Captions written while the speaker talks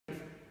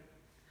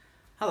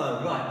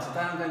Hello, right, today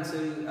I'm going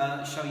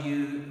to show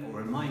you or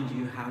remind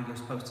you how you're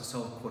supposed to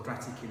solve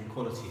quadratic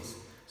inequalities.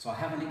 So I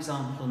have an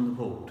example on the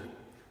board.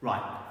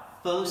 Right,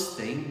 first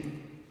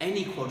thing,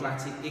 any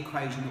quadratic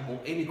equation or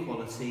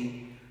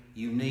inequality,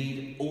 you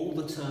need all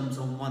the terms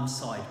on one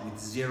side with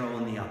 0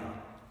 on the other.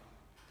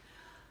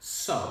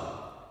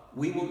 So,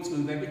 we want to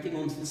move everything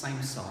onto the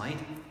same side,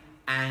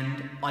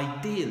 and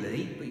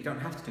ideally, but you don't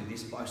have to do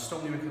this, but I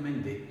strongly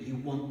recommend it, you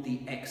want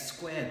the x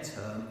squared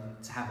term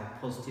to have a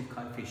positive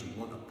coefficient.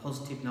 You want a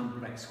positive number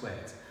of x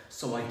squared.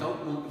 So I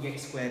don't want the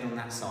x squared on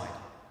that side.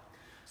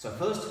 So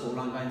first of all,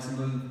 I'm going to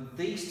move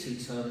these two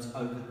terms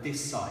over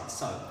this side.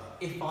 So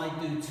if I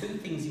do two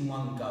things in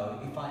one go,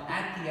 if I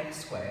add the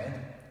x squared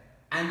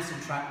and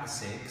subtract the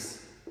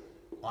 6,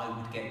 I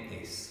would get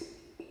this.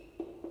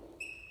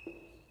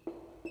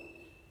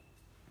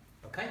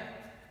 Okay?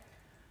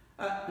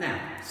 Now,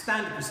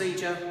 standard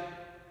procedure,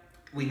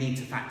 we need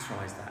to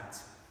factorise that.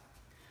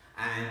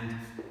 And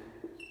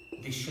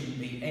this shouldn't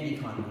be any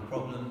kind of a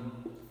problem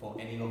for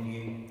any of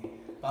you.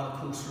 But of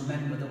course,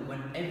 remember that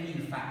whenever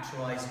you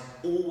factorise,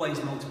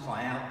 always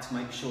multiply out to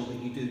make sure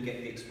that you do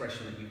get the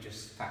expression that you've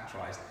just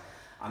factorised.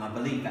 And I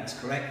believe that's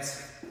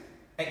correct.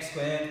 X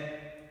squared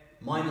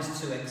minus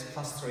 2x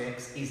plus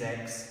 3x is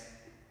x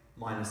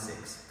minus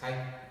 6,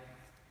 okay?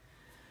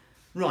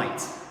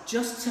 Right,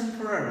 just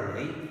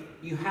temporarily,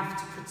 you have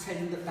to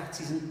pretend that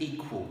that isn't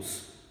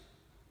equals,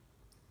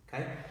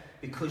 okay?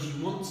 Because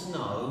you want to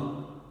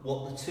know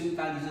what the two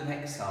values of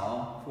x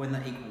are for when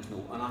that equals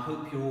 0. And I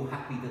hope you're all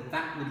happy that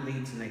that would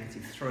lead to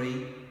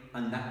 -3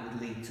 and that would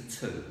lead to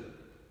 2.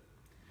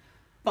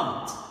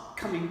 But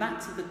coming back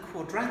to the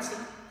quadratic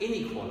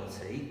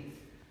inequality,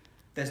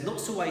 there's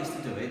lots of ways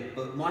to do it,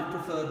 but my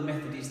preferred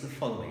method is the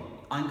following.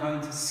 I'm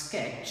going to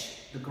sketch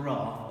the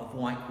graph of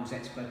y equals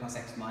x squared plus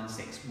x minus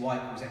 6, y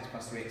equals x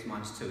plus 3x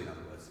minus 2 in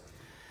other words.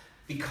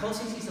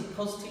 Because it is a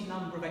positive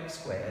number of x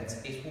squared,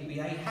 it will be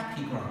a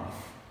happy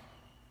graph.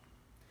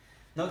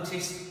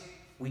 Notice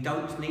we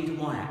don't need a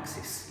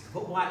y-axis. You can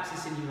put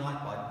y-axis in you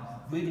like, but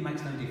it really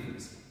makes no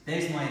difference.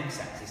 There's my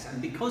x-axis,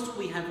 and because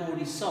we have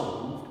already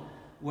solved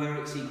where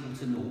it's equal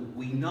to 0,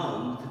 we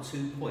know the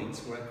 2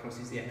 points where it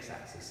crosses the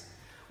x-axis,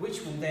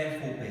 which will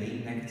therefore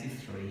be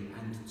 -3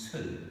 and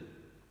 2.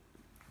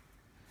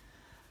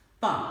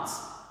 But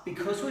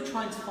because we're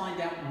trying to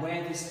find out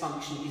where this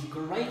function is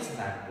greater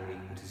than or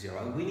equal to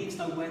 0, we need to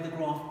know where the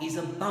graph is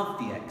above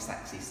the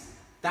x-axis.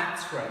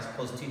 That's where it's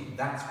positive,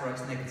 that's where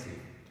it's negative.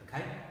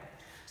 Okay?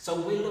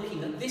 So we're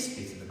looking at this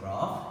bit of the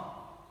graph,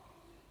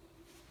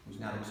 which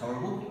now looks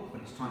horrible,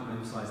 but it's trying to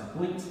emphasise the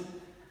point,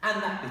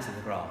 and that bit of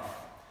the graph.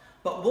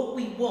 But what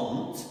we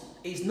want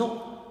is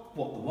not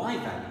what the y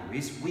value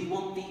is, we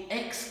want the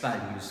x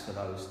values for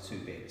those two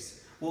bits.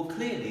 Well,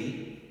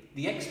 clearly,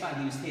 the x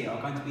values here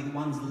are going to be the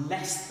ones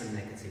less than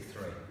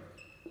 -3.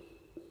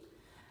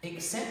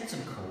 Except,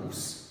 of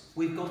course,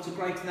 we've got a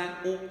greater than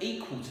or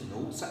equal to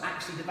 0, so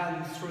actually the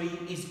value 3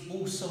 is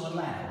also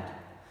allowed.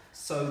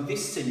 So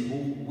this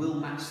symbol will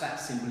match that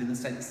symbol in the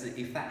sense that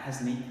if that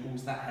has an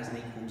equals, that has an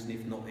equals, and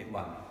if not, it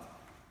won't.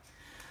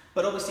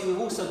 But obviously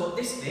we've also got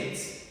this bit.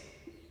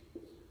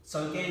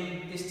 So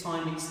again, this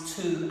time it's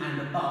 2 and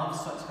above,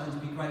 so it's going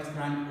to be greater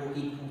than or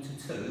equal to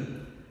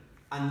 2.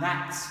 And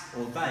that,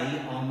 or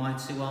they, are my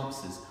two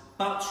answers.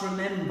 But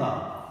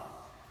remember,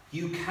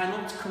 you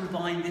cannot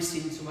combine this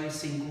into a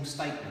single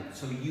statement.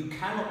 So you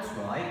cannot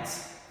write,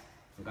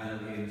 I'm going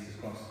over here, Mrs.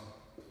 Cross.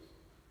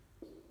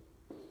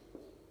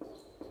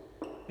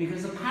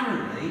 Because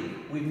apparently,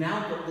 we've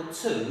now got that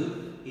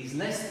 2 is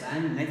less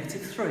than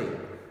 -3.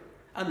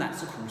 And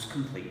that's, of course,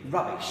 complete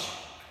rubbish.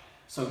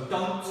 So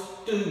don't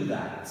do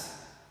that.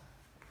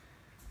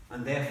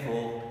 And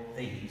therefore,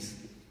 these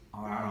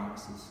are our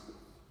answers.